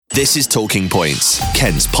This is Talking Points,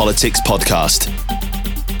 Kent's politics podcast.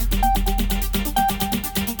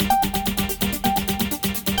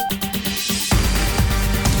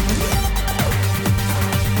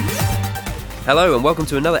 Hello and welcome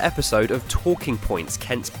to another episode of Talking Points,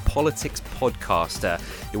 Kent's politics podcast.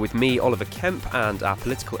 You're with me, Oliver Kemp, and our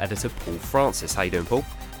political editor, Paul Francis. How you doing, Paul?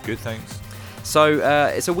 Good, thanks. So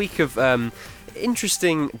it's a week of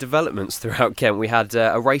interesting developments throughout Kent. We had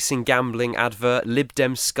a racing gambling advert, Lib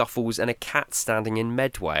Dem scuffles, and a cat standing in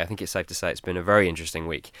Medway. I think it's safe to say it's been a very interesting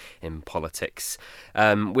week in politics.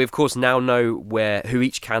 We of course now know who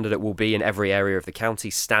each candidate will be in every area of the county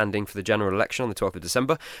standing for the general election on the 12th of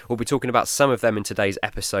December. We'll be talking about some of them in today's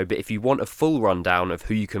episode, but if you want a full rundown of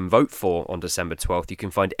who you can vote for on December 12th, you can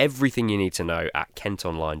find everything you need to know at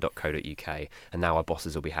kentonline.co.uk. And now our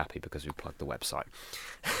bosses will be happy because we plugged the website.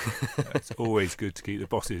 It's always good to keep the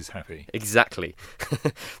bosses happy. Exactly.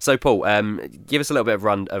 So, Paul, give us a little bit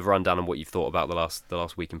of rundown on what you've thought about the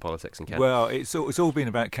last week in politics in Kent. Well, it's all been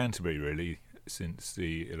about Canterbury really since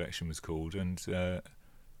the election was called, and a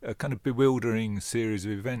kind of bewildering series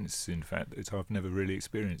of events, in fact, that I've never really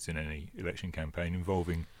experienced in any election campaign,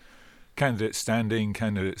 involving candidates standing,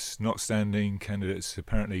 candidates not standing, candidates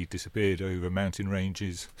apparently disappeared over mountain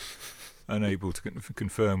ranges, unable to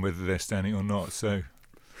confirm whether they're standing or not. So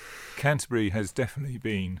Canterbury has definitely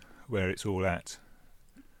been where it's all at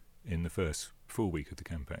in the first full week of the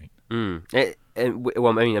campaign. I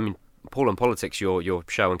mean, Paul on Politics, your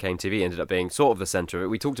show on KMTV, ended up being sort of the centre of it.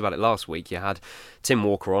 We talked about it last week. You had Tim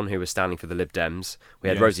Walker on, who was standing for the Lib Dems. We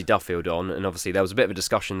had Rosie Duffield on, and obviously there was a bit of a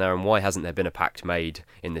discussion there on why hasn't there been a pact made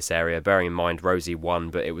in this area, bearing in mind Rosie won,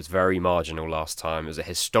 but it was very marginal last time. It was a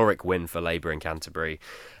historic win for Labour in Canterbury,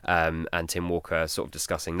 and Tim Walker sort of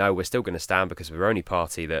discussing, no, we're still going to stand because we're the only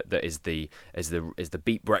party that is the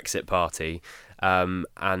beat Brexit party,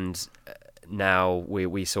 and now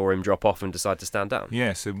we saw him drop off and decide to stand down.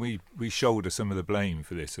 Yes, and we shoulder some of the blame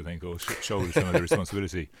for this, I think, or shoulder some of the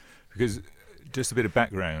responsibility. Because just a bit of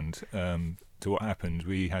background to what happened,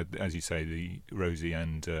 we had, as you say, the Rosie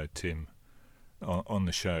and Tim on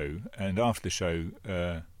the show, and after the show,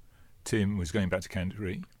 Tim was going back to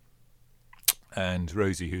Canterbury, and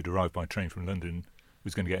Rosie, who'd arrived by train from London,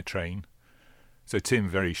 was going to get a train. So Tim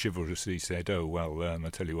very chivalrously said, "Oh well, I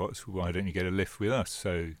tell you what, why don't you get a lift with us?"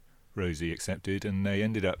 So Rosie accepted, and they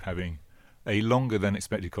ended up having a longer than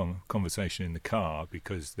expected conversation in the car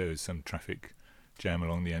because there was some traffic jam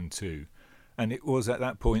along the M2. And it was at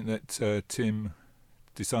that point that Tim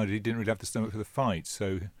decided he didn't really have the stomach for the fight.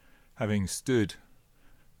 So having stood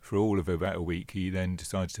for all of about a week, he then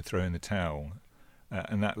decided to throw in the towel.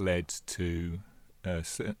 And that led to a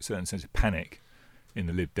certain sense of panic in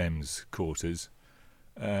the Lib Dems quarters.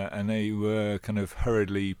 And they were kind of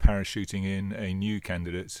hurriedly parachuting in a new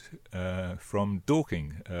candidate from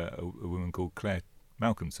Dorking, a woman called Claire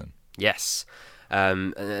Malcolmson. Yes,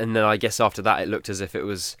 and then I guess after that it looked as if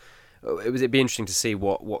it'd be interesting to see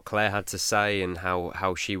what Claire had to say and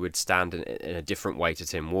how she would stand in a different way to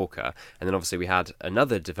Tim Walker. And then obviously we had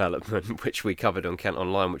another development which we covered on Kent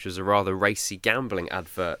Online, which was a rather racy gambling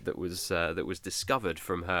advert that was discovered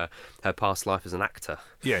from her past life as an actor.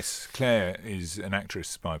 Yes, Claire is an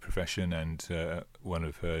actress by profession, and one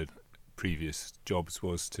of her previous jobs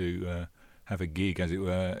was to have a gig, as it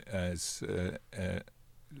were, as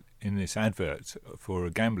in this advert for a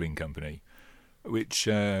gambling company, which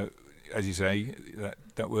as you say,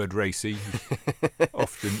 that word racy,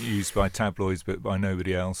 often used by tabloids but by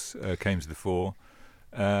nobody else, came to the fore,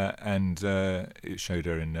 and it showed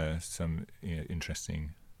her in some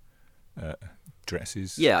interesting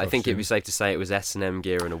dresses. Yeah, I think it'd be safe to say it was S&M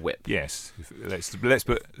gear and a whip. Yes, let's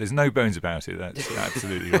put. There's no bones about it. That's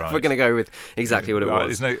absolutely right. We're going to go with exactly what it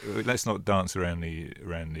was. Let's not dance around the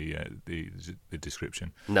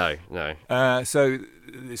description. No. So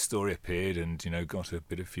this story appeared and got a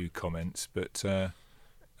few comments, but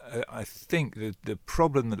I think the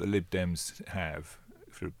problem that the Lib Dems have,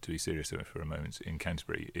 to be serious for a moment, in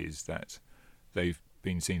Canterbury is that they've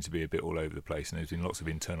been seen to be a bit all over the place, and there's been lots of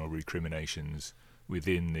internal recriminations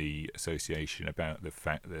within the association about the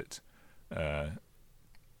fact that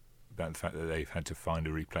they've had to find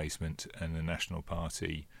a replacement, and the National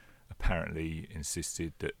Party apparently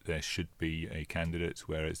insisted that there should be a candidate,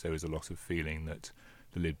 whereas there was a lot of feeling that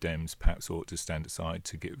the Lib Dems perhaps ought to stand aside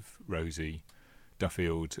to give Rosie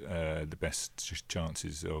Duffield the best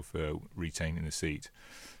chances of retaining the seat.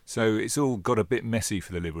 So it's all got a bit messy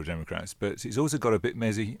for the Liberal Democrats, but it's also got a bit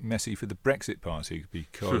messy for the Brexit Party,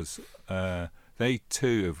 because they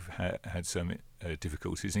too have had some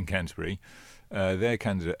difficulties in Canterbury. Their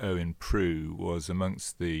candidate, Owen Prue, was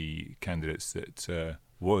amongst the candidates that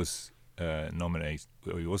was nominated,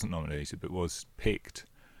 well, he wasn't nominated, but was picked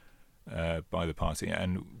by the party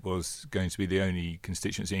and was going to be the only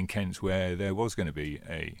constituency in Kent where there was going to be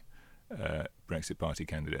a Brexit Party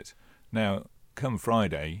candidate. Now, come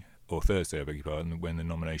Friday, or Thursday, I beg your pardon, when the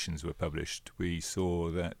nominations were published, we saw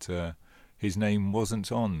that his name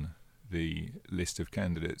wasn't on the list of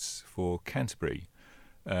candidates for Canterbury.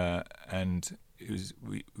 And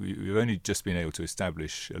we've only just been able to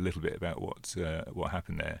establish a little bit about what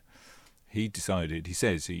happened there. He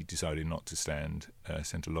says he decided not to stand,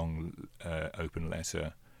 sent a long open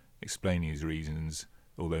letter explaining his reasons,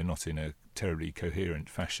 although not in a terribly coherent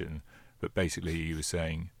fashion. But basically he was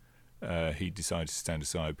saying he decided to stand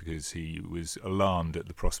aside because he was alarmed at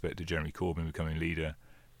the prospect of Jeremy Corbyn becoming leader,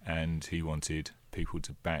 and he wanted people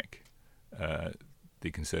to back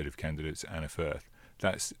the Conservative candidates, Anna Firth.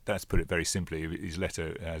 That's put it very simply. His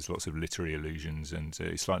letter has lots of literary allusions and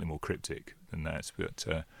it's slightly more cryptic than that. But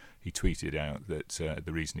he tweeted out that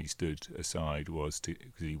the reason he stood aside was because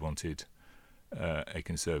he wanted a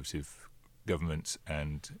Conservative government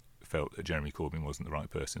and felt that Jeremy Corbyn wasn't the right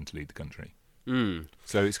person to lead the country.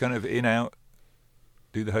 So it's kind of in, out,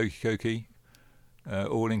 do the hokey cokey,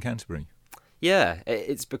 all in Canterbury. Yeah,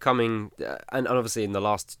 it's becoming, and obviously in the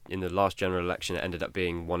last general election, it ended up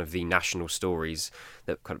being one of the national stories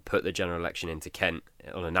that kind of put the general election into Kent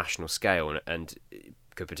on a national scale, and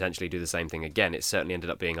could potentially do the same thing again. It certainly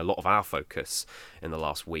ended up being a lot of our focus in the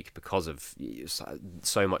last week because of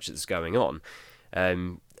so much that's going on.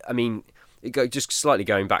 I mean, just slightly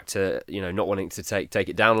going back to, not wanting to take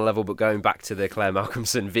it down a level, but going back to the Claire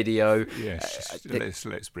Malcolmson video. Yes,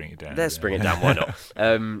 let's bring it down. Let's bring it down. Why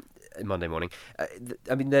not? Monday morning.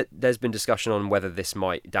 I mean, there's been discussion on whether this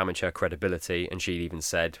might damage her credibility, and she even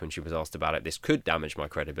said when she was asked about it, this could damage my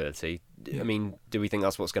credibility. Yeah. I mean, do we think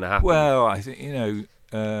that's what's going to happen? Well, I think,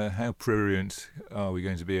 how prurient are we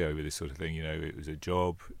going to be over this sort of thing? It was a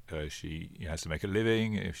job. She has to make a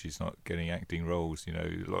living. If she's not getting acting roles,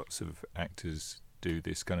 lots of actors do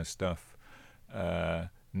this kind of stuff.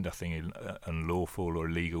 Nothing unlawful or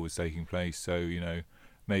illegal was taking place. So,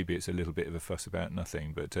 maybe it's a little bit of a fuss about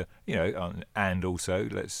nothing, but and also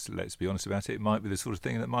let's be honest about it. It might be the sort of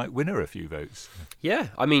thing that might win her a few votes. Yeah,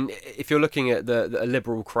 I mean, if you're looking at the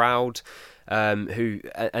Liberal crowd, who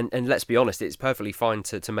and let's be honest, it's perfectly fine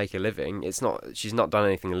to make a living. She's not done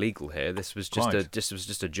anything illegal here. This was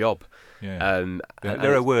just a job. Yeah.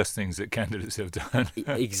 There are worse things that candidates have done.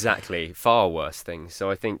 Exactly, far worse things. So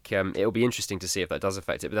I think it'll be interesting to see if that does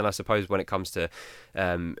affect it. But then I suppose when it comes to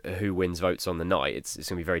who wins votes on the night, it's going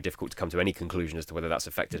to be very difficult to come to any conclusion as to whether that's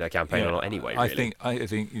affected her campaign or not. Anyway, really. I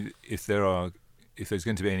think if there's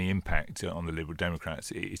going to be any impact on the Liberal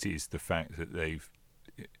Democrats, it is the fact that they've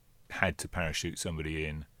had to parachute somebody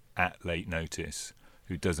in at late notice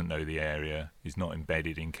who doesn't know the area, is not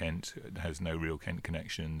embedded in Kent, has no real Kent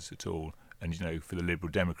connections at all. And for the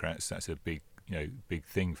Liberal Democrats, that's a big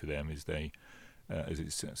thing for them. Is they, as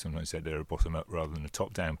it's sometimes said, they're a bottom up rather than a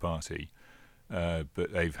top down party.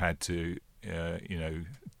 But they've had to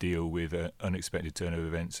deal with an unexpected turn of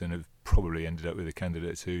events and have probably ended up with a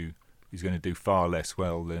candidate who is going to do far less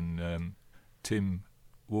well than Tim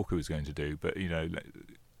Walker was going to do. But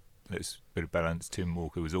let's bit of balance. Tim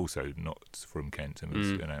Walker was also not from Kent and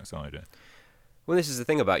was an outsider. Well, this is the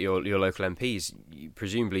thing about your local MPs. You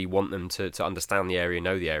presumably want them to understand the area,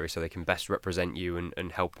 know the area, so they can best represent you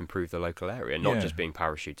and help improve the local area, not just being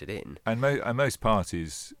parachuted in. And most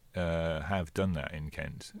parties have done that in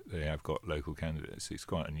Kent. They have got local candidates. It's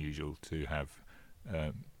quite unusual to have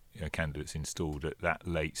candidates installed at that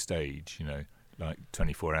late stage, like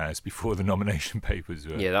 24 hours before the nomination papers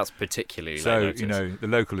were. Yeah, that's particularly so late notice. The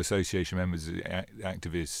local association members,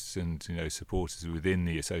 activists and supporters within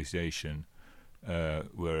the association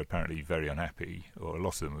were apparently very unhappy, or a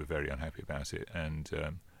lot of them were very unhappy about it. And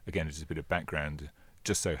again, just a bit of background.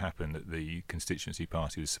 Just so happened that the constituency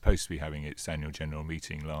party was supposed to be having its annual general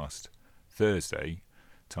meeting last Thursday,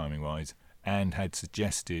 timing wise, and had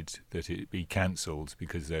suggested that it be cancelled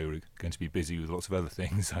because they were going to be busy with lots of other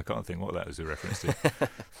things. I can't think what that was a reference to.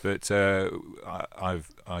 But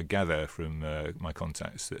I gather from my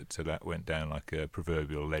contacts that went down like a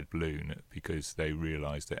proverbial lead balloon because they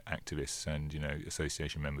realised that activists and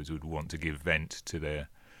association members would want to give vent to their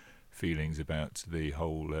feelings about the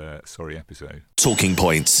whole sorry episode. Talking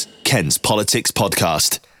Points, Ken's Politics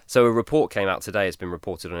Podcast. So a report came out today. It's been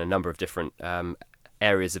reported on a number of different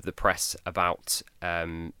areas of the press about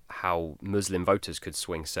how Muslim voters could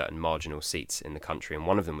swing certain marginal seats in the country, and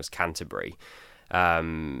one of them was Canterbury. I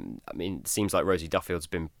mean, it seems like Rosie Duffield's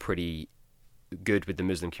been pretty good with the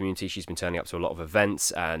Muslim community. She's been turning up to a lot of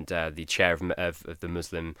events, and the chair of the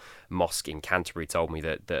Muslim mosque in Canterbury told me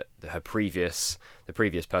that the previous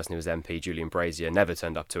person who was MP, Julian Brazier, never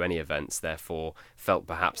turned up to any events, therefore felt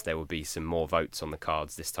perhaps there would be some more votes on the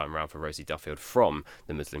cards this time around for Rosie Duffield from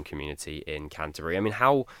the Muslim community in Canterbury. I mean,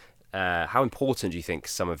 how important do you think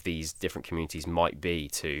some of these different communities might be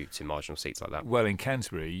to marginal seats like that? Well, in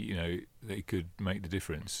Canterbury, they could make the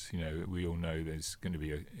difference. We all know there's going to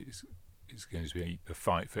be it's going to be a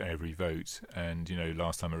fight for every vote. And,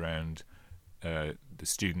 last time around, the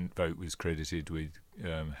student vote was credited with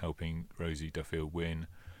helping Rosie Duffield win.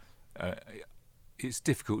 It's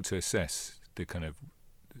difficult to assess the kind of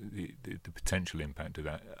the potential impact of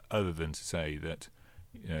that, other than to say that,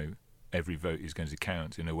 every vote is going to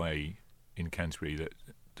count in a way in Canterbury that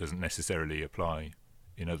doesn't necessarily apply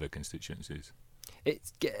in other constituencies.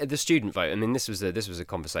 It's the student vote. I mean, this was a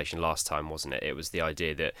conversation last time, wasn't it? It was the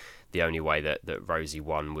idea that the only way that Rosie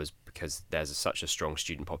won was because there's such a strong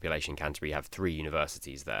student population in Canterbury. You have 3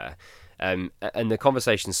 universities there, and the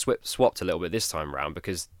conversation swapped a little bit this time round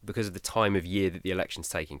because of the time of year that the election's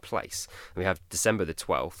taking place. We have December the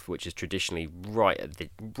 12th, which is traditionally right at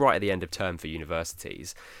the end of term for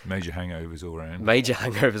universities. Major hangovers all around. Major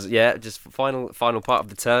hangovers, yeah. Just final part of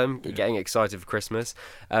the term, getting excited for Christmas.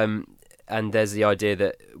 And there's the idea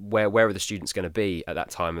that where are the students going to be at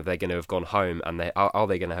that time? Are they going to have gone home, and are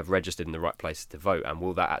they going to have registered in the right places to vote? And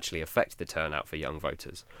will that actually affect the turnout for young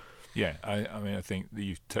voters? Yeah, I mean, I think that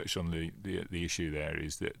you've touched on the issue there,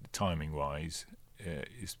 is that timing-wise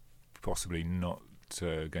is possibly not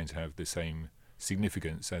going to have the same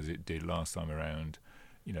significance as it did last time around.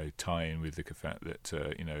 Tie in with the fact that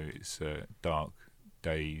it's dark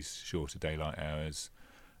days, shorter daylight hours,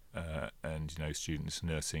 and students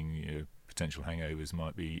nursing potential hangovers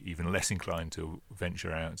might be even less inclined to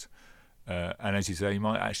venture out. And as you say, you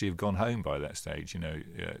might actually have gone home by that stage.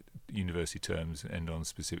 University terms end on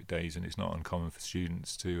specific days, and it's not uncommon for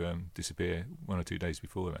students to disappear 1 or 2 days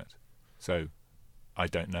before that. So I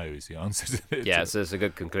don't know is the answer to it. Yeah, so it's a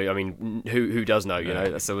good conclusion. I mean, who does know?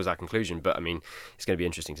 That's always our conclusion. But I mean, it's going to be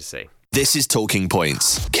interesting to see. This is Talking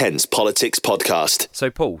Points, Ken's Politics podcast. So,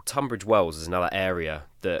 Paul, Tunbridge Wells is another area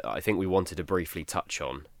that I think we wanted to briefly touch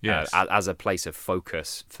on. Yes. As a place of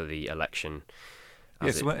focus for the election.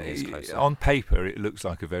 Yes, on paper it looks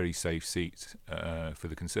like a very safe seat for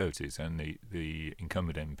the Conservatives, and the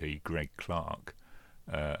incumbent MP Greg Clark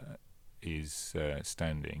is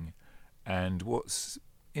standing. And what's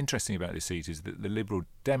interesting about this seat is that the Liberal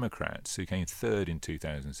Democrats, who came third in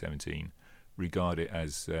 2017, regard it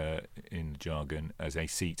as, in jargon, as a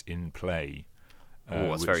seat in play.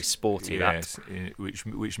 It's very sporty. Yes,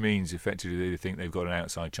 which means effectively they think they've got an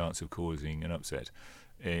outside chance of causing an upset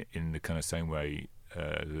in the kind of same way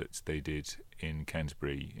that they did in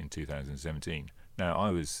Canterbury in 2017. Now,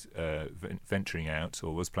 I was venturing out,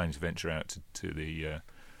 or was planning to venture out to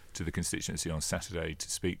the constituency on Saturday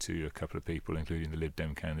to speak to a couple of people, including the Lib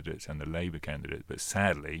Dem candidate and the Labour candidate, but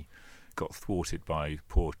sadly got thwarted by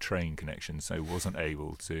poor train connections, so wasn't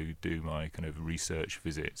able to do my kind of research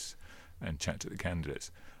visits and chat to the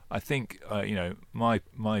candidates. I think,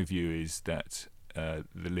 my view is that the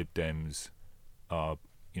Lib Dems are,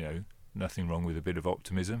 nothing wrong with a bit of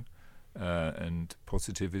optimism and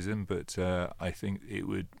positivism, but I think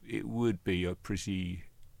it would be a pretty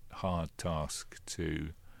hard task to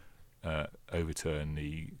overturn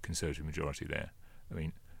the Conservative majority there. I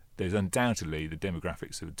mean, there's undoubtedly the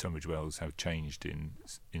demographics of Tunbridge Wells have changed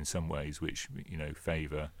in some ways, which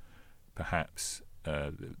favour perhaps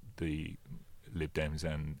the Lib Dems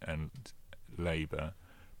and Labour,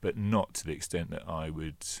 but not to the extent that I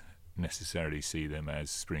would necessarily see them as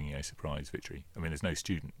springing a surprise victory. I mean, there's no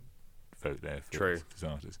student vote there for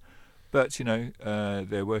starters. But,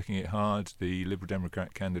 they're working it hard. The Liberal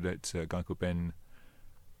Democrat candidate, a guy called Ben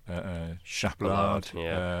Chapelard,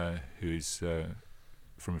 who is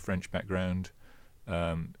from a French background,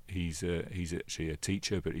 he's actually a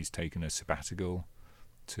teacher, but he's taken a sabbatical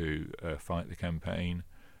to fight the campaign.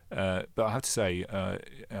 But I have to say,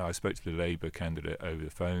 I spoke to the Labour candidate over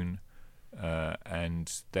the phone,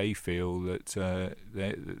 and they feel that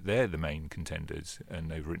they're the main contenders,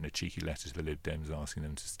 and they've written a cheeky letter to the Lib Dems asking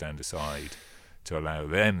them to stand aside to allow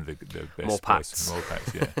them the best more pacts. More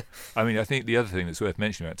pacts, yeah. I mean, I think the other thing that's worth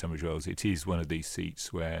mentioning about Tunbridge Wells, it is one of these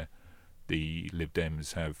seats where the Lib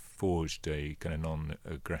Dems have forged a kind of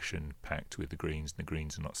non-aggression pact with the Greens, and the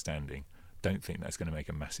Greens are not standing. Don't think that's going to make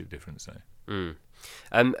a massive difference, though.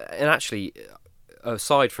 And actually,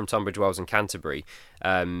 aside from Tunbridge Wells and Canterbury,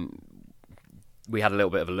 we had a little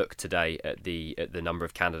bit of a look today at the number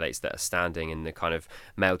of candidates that are standing in the kind of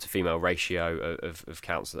male to female ratio of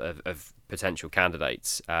potential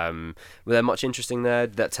candidates. Were there much interesting there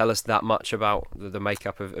that tell us that much about the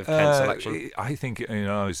makeup of Kent's election? I think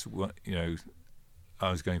I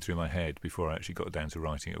was going through my head before I actually got down to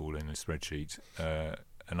writing it all in a spreadsheet,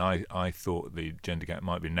 and I thought the gender gap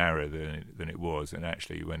might be narrower than it was, and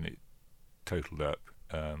actually when it totaled up,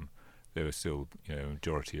 there were still a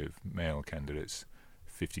majority of male candidates,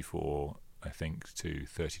 54 I think to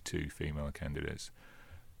 32 female candidates.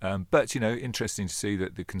 But interesting to see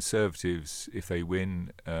that the Conservatives, if they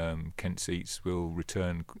win Kent seats, will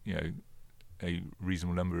return a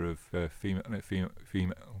reasonable number of female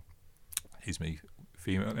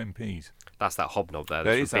MPs. That's that hobnob there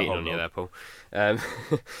that's repeating on you there, Paul.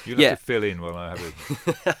 You'll have to fill in while I have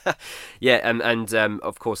a... Yeah, and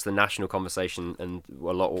of course the national conversation, and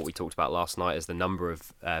a lot of what we talked about last night, is the number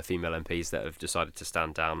of female MPs that have decided to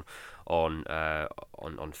stand down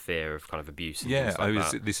on fear of kind of abuse. And things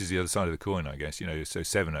like that. This is the other side of the coin, I guess. So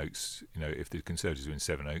Sevenoaks, if the Conservatives win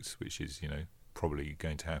Sevenoaks, which is probably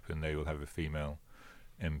going to happen, they will have a female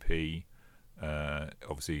MP.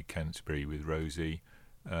 Obviously Canterbury with Rosie,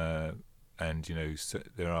 and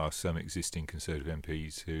there are some existing Conservative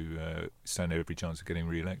MPs who stand every chance of getting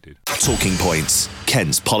re-elected. Talking Points,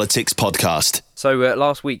 Ken's Politics Podcast. So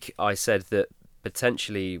last week I said that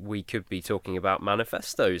potentially we could be talking about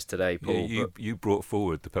manifestos today, Paul. You brought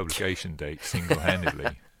forward the publication date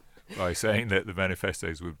single-handedly by saying that the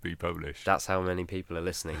manifestos would be published. That's how many people are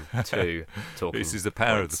listening to Talking This is the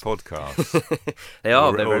power Points. of the podcast. They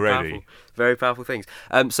are. They're already very powerful things.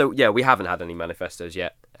 So yeah, we haven't had any manifestos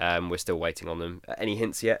yet. We're still waiting on them. Any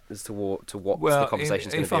hints yet as to what the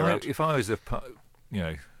conversation's going to be around? If I was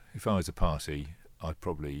a party, I'd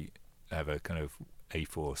probably have a kind of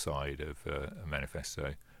A4 side of a manifesto.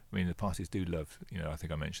 I mean, the parties do love. I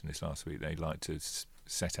think I mentioned this last week. They like to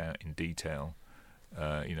set out in detail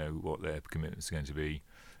what their commitments are going to be,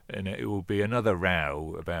 and it will be another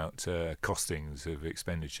row about costings of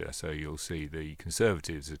expenditure. So you'll see the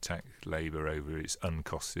Conservatives attack Labour over its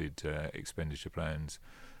uncosted expenditure plans,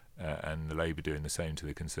 and the Labour doing the same to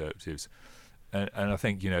the Conservatives. And I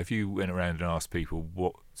think if you went around and asked people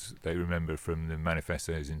what they remember from the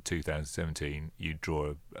manifestos in 2017, you'd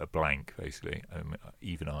draw a blank basically.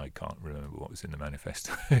 Even I can't remember what was in the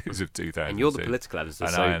manifestos of 2017. And you're the political editor,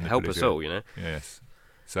 so help us all. Yes.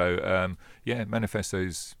 So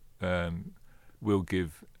manifestos will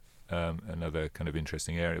give another kind of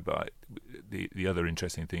interesting area. But the other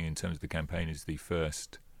interesting thing in terms of the campaign is the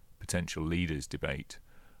first potential leaders debate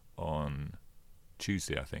on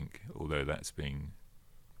Tuesday, I think, although that's being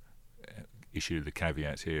issued the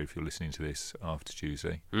caveat here if you're listening to this after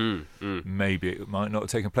Tuesday. Maybe it might not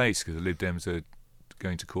have taken place because the Lib Dems are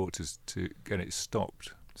going to court to get it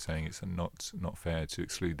stopped, saying it's not fair to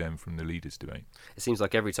exclude them from the leaders' debate. It seems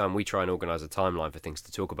like every time we try and organise a timeline for things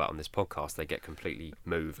to talk about on this podcast, they get completely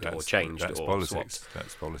moved or changed or politics. swapped.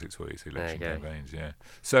 That's politics for you, election campaigns, yeah.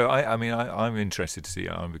 So I'm interested to see.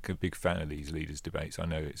 I'm a big fan of these leaders' debates. I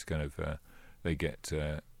know it's kind of they get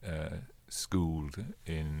schooled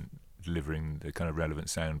in delivering the kind of relevant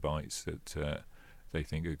sound bites that they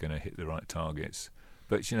think are going to hit the right targets.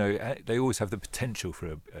 But they always have the potential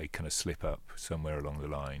for a kind of slip up somewhere along the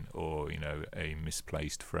line, or a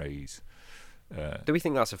misplaced phrase. Do we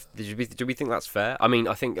think that's fair? I mean,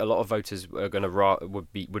 I think a lot of voters are going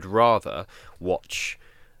to would rather watch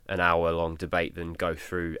an hour-long debate than go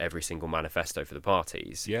through every single manifesto for the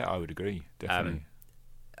parties. Yeah, I would agree, definitely.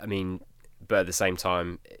 I mean, but at the same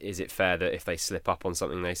time, is it fair that if they slip up on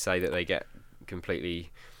something they say that they get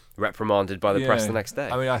completely reprimanded by the press the next day?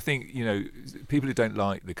 I mean, I think people who don't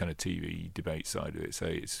like the kind of TV debate side of it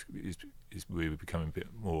say it's we're becoming a bit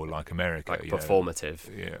more like America, like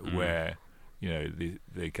performative, where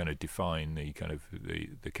they kind of define the kind of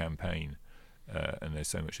the campaign, and there's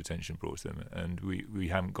so much attention brought to them, and we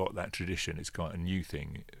haven't got that tradition. It's quite a new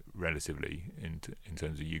thing relatively in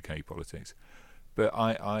terms of UK politics. But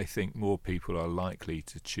I think more people are likely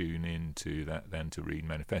to tune into that than to read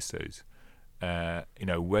manifestos.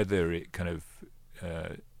 Whether it kind of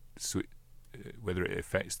whether it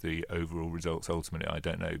affects the overall results ultimately, I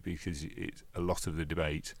don't know, because a lot of the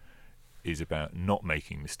debate is about not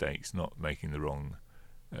making mistakes, not making the wrong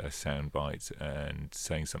sound bite, and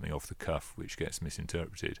saying something off the cuff which gets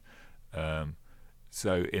misinterpreted.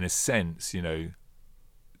 So in a sense,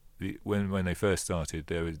 when they first started,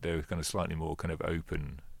 they were kind of slightly more kind of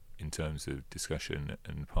open in terms of discussion,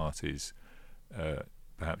 and parties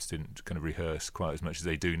perhaps didn't kind of rehearse quite as much as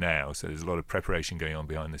they do now. So there's a lot of preparation going on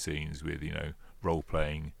behind the scenes with role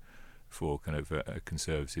playing for kind of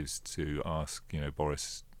Conservatives to ask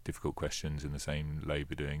Boris difficult questions, and the same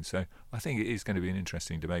Labour doing. So I think it is going to be an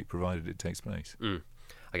interesting debate, provided it takes place.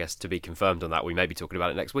 I guess to be confirmed on that. We may be talking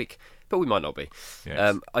about it next week, but we might not be.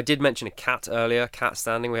 Yes. I did mention a cat earlier, cat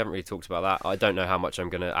standing. We haven't really talked about that. I don't know how much I'm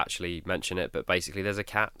going to actually mention it, but basically there's a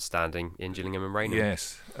cat standing in Gillingham and Rainham.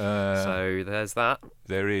 Yes. So there's that.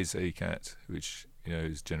 There is a cat which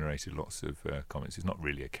has generated lots of comments. It's not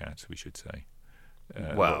really a cat, we should say.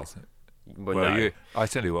 Well, no. I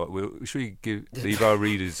tell you what, should we leave our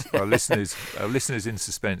readers, our listeners in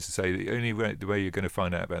suspense and say the only way you're going to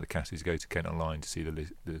find out about the cat is go to Kent Online to see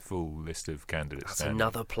the full list of candidates. That's standing.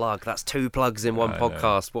 another plug. That's 2 plugs in one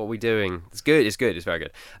podcast. What are we doing? It's good. It's good. It's very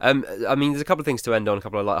good. I mean, there's a couple of things to end on, a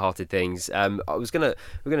couple of light-hearted things. We're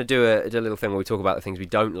gonna do a little thing where we talk about the things we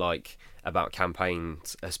don't like about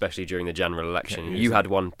campaigns, especially during the general election. Yeah, you had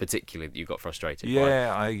one particularly that you got frustrated by.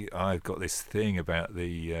 Yeah, I've got this thing about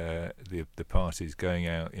the parties going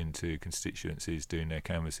out into constituencies, doing their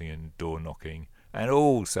canvassing and door knocking, and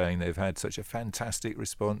all saying they've had such a fantastic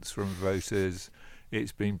response from voters.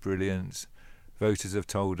 It's been brilliant. Voters have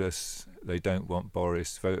told us they don't want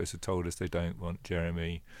Boris. Voters have told us they don't want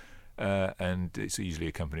Jeremy. And it's usually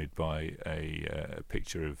accompanied by a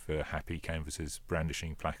picture of happy canvassers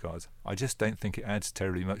brandishing placards. I just don't think it adds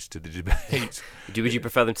terribly much to the debate. Would you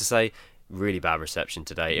prefer them to say, really bad reception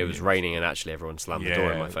today, it was raining and actually everyone slammed the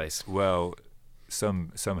door in my face? Well,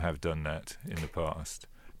 some have done that in the past.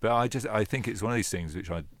 But I think it's one of these things which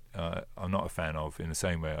I'm not a fan of, in the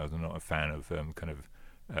same way I'm not a fan of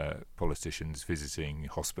politicians visiting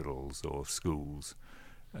hospitals or schools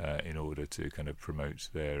in order to kind of promote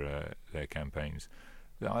their campaigns.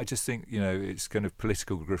 I just think it's kind of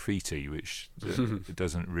political graffiti, which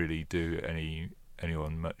doesn't really do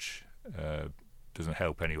anyone much. Doesn't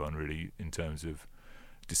help anyone really in terms of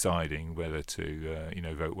deciding whether to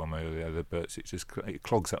vote one way or the other. But it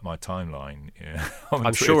clogs up my timeline. On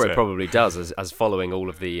I'm Twitter. sure it probably does, as following all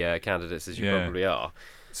of the candidates as you probably are.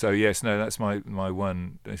 So yes, that's my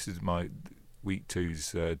one. This is my week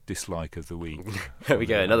 2's dislike of the week. There we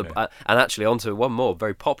go. And actually onto one more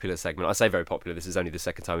very popular segment. I say very popular. This is only the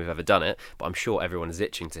second time we've ever done it, but I'm sure everyone is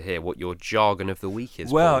itching to hear what your jargon of the week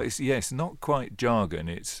is. Well, Paul. it's not quite jargon.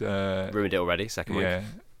 It's ruined it already. Second week. Yeah.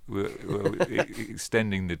 Well,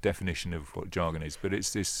 extending the definition of what jargon is, but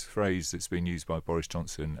it's this phrase that's been used by Boris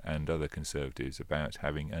Johnson and other Conservatives about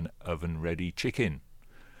having an oven-ready chicken.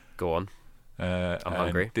 Go on. I'm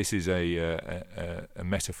hungry. This is a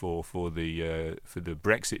metaphor for the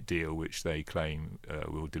Brexit deal, which they claim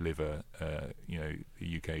will deliver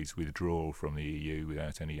the UK's withdrawal from the EU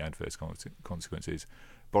without any adverse consequences.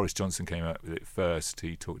 Boris Johnson came out with it first.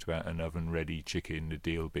 He talked about an oven-ready chicken, the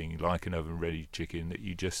deal being like an oven-ready chicken that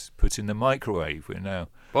you just put in the microwave. Now,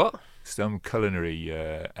 what? Some culinary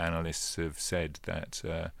analysts have said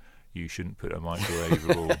that you shouldn't put a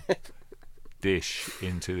microwavable dish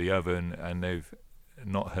into the oven, and they've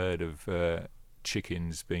not heard of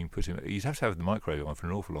chickens being put in. You'd have to have the microwave on for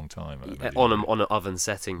an awful long time. On an oven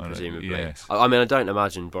setting, presumably. Yes. I mean, I don't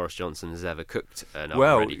imagine Boris Johnson has ever cooked an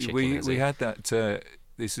oven-ready chicken. Well, we had that.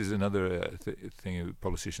 This is another thing that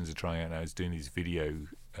politicians are trying out now, is doing these video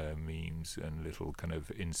memes and little kind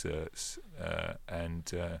of inserts.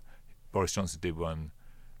 And Boris Johnson did one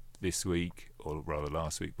this week, or rather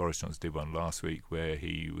last week. Boris Johnson did one last week where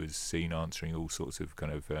he was seen answering all sorts of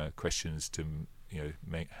kind of questions to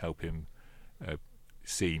help him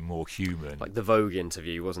seem more human. Like the Vogue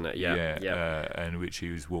interview, wasn't it? Yeah. And which he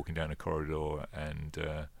was walking down a corridor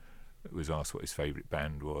and was asked what his favourite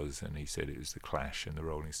band was, and he said it was the Clash and the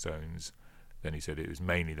Rolling Stones. Then he said it was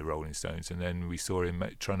mainly the Rolling Stones, and then we saw him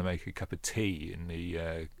trying to make a cup of tea in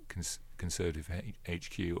the Conservative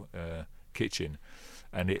HQ kitchen,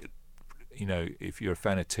 and it, if you're a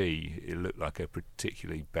fan of tea, it looked like a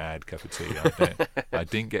particularly bad cup of tea. I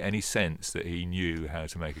didn't get any sense that he knew how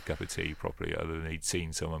to make a cup of tea properly, other than he'd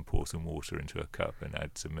seen someone pour some water into a cup and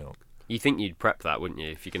add some milk. You think you'd prep that, wouldn't you,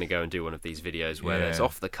 if you're going to go and do one of these videos where it's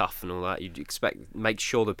off the cuff and all that? You'd make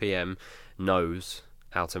sure the PM knows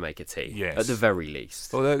how to make a tea, yes, at the very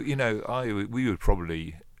least. Although, we would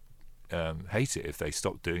probably hate it if they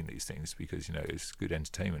stopped doing these things, because it's good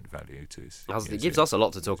entertainment value to us. It gives us a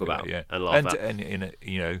lot to talk about and laugh at.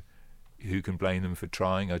 And who can blame them for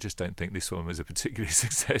trying? I just don't think this one was a particularly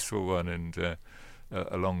successful one. And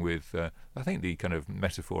along with, I think the kind of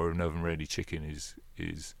metaphor of an oven-ready chicken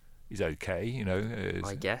is okay,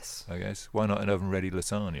 I guess. Why not an oven-ready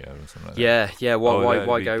lasagna or something like that? Yeah.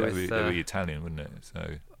 Why go with? That would be Italian, wouldn't it?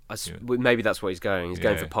 So maybe that's what he's going. He's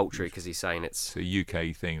going for poultry because he's saying it's a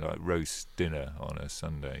UK thing, like roast dinner on a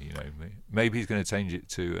Sunday. Maybe he's going to change it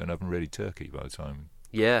to an oven-ready turkey by the time.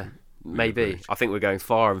 Yeah, maybe. I think we're going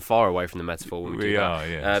far and far away from the metaphor. We are,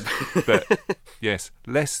 yes. But yes,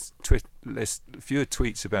 less fewer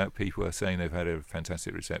tweets about people are saying they've had a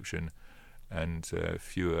fantastic reception, and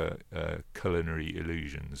fewer culinary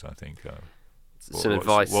illusions, I think. Some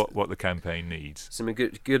advice. What the campaign needs. Some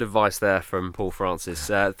good advice there from Paul Francis.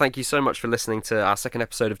 Thank you so much for listening to our second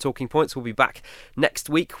episode of Talking Points. We'll be back next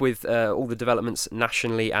week with all the developments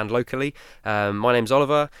nationally and locally. My name's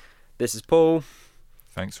Oliver. This is Paul.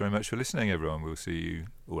 Thanks very much for listening, everyone. We'll see you.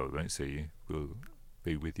 Well, we won't see you. We'll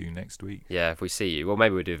be with you next week. Yeah, if we see you. Well,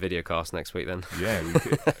 maybe we'll do a video cast next week then. Yeah, we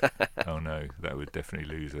could. Oh no, that would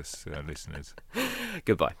definitely lose us, listeners.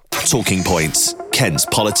 Goodbye. Talking Points, Kent's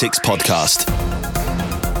Politics Podcast.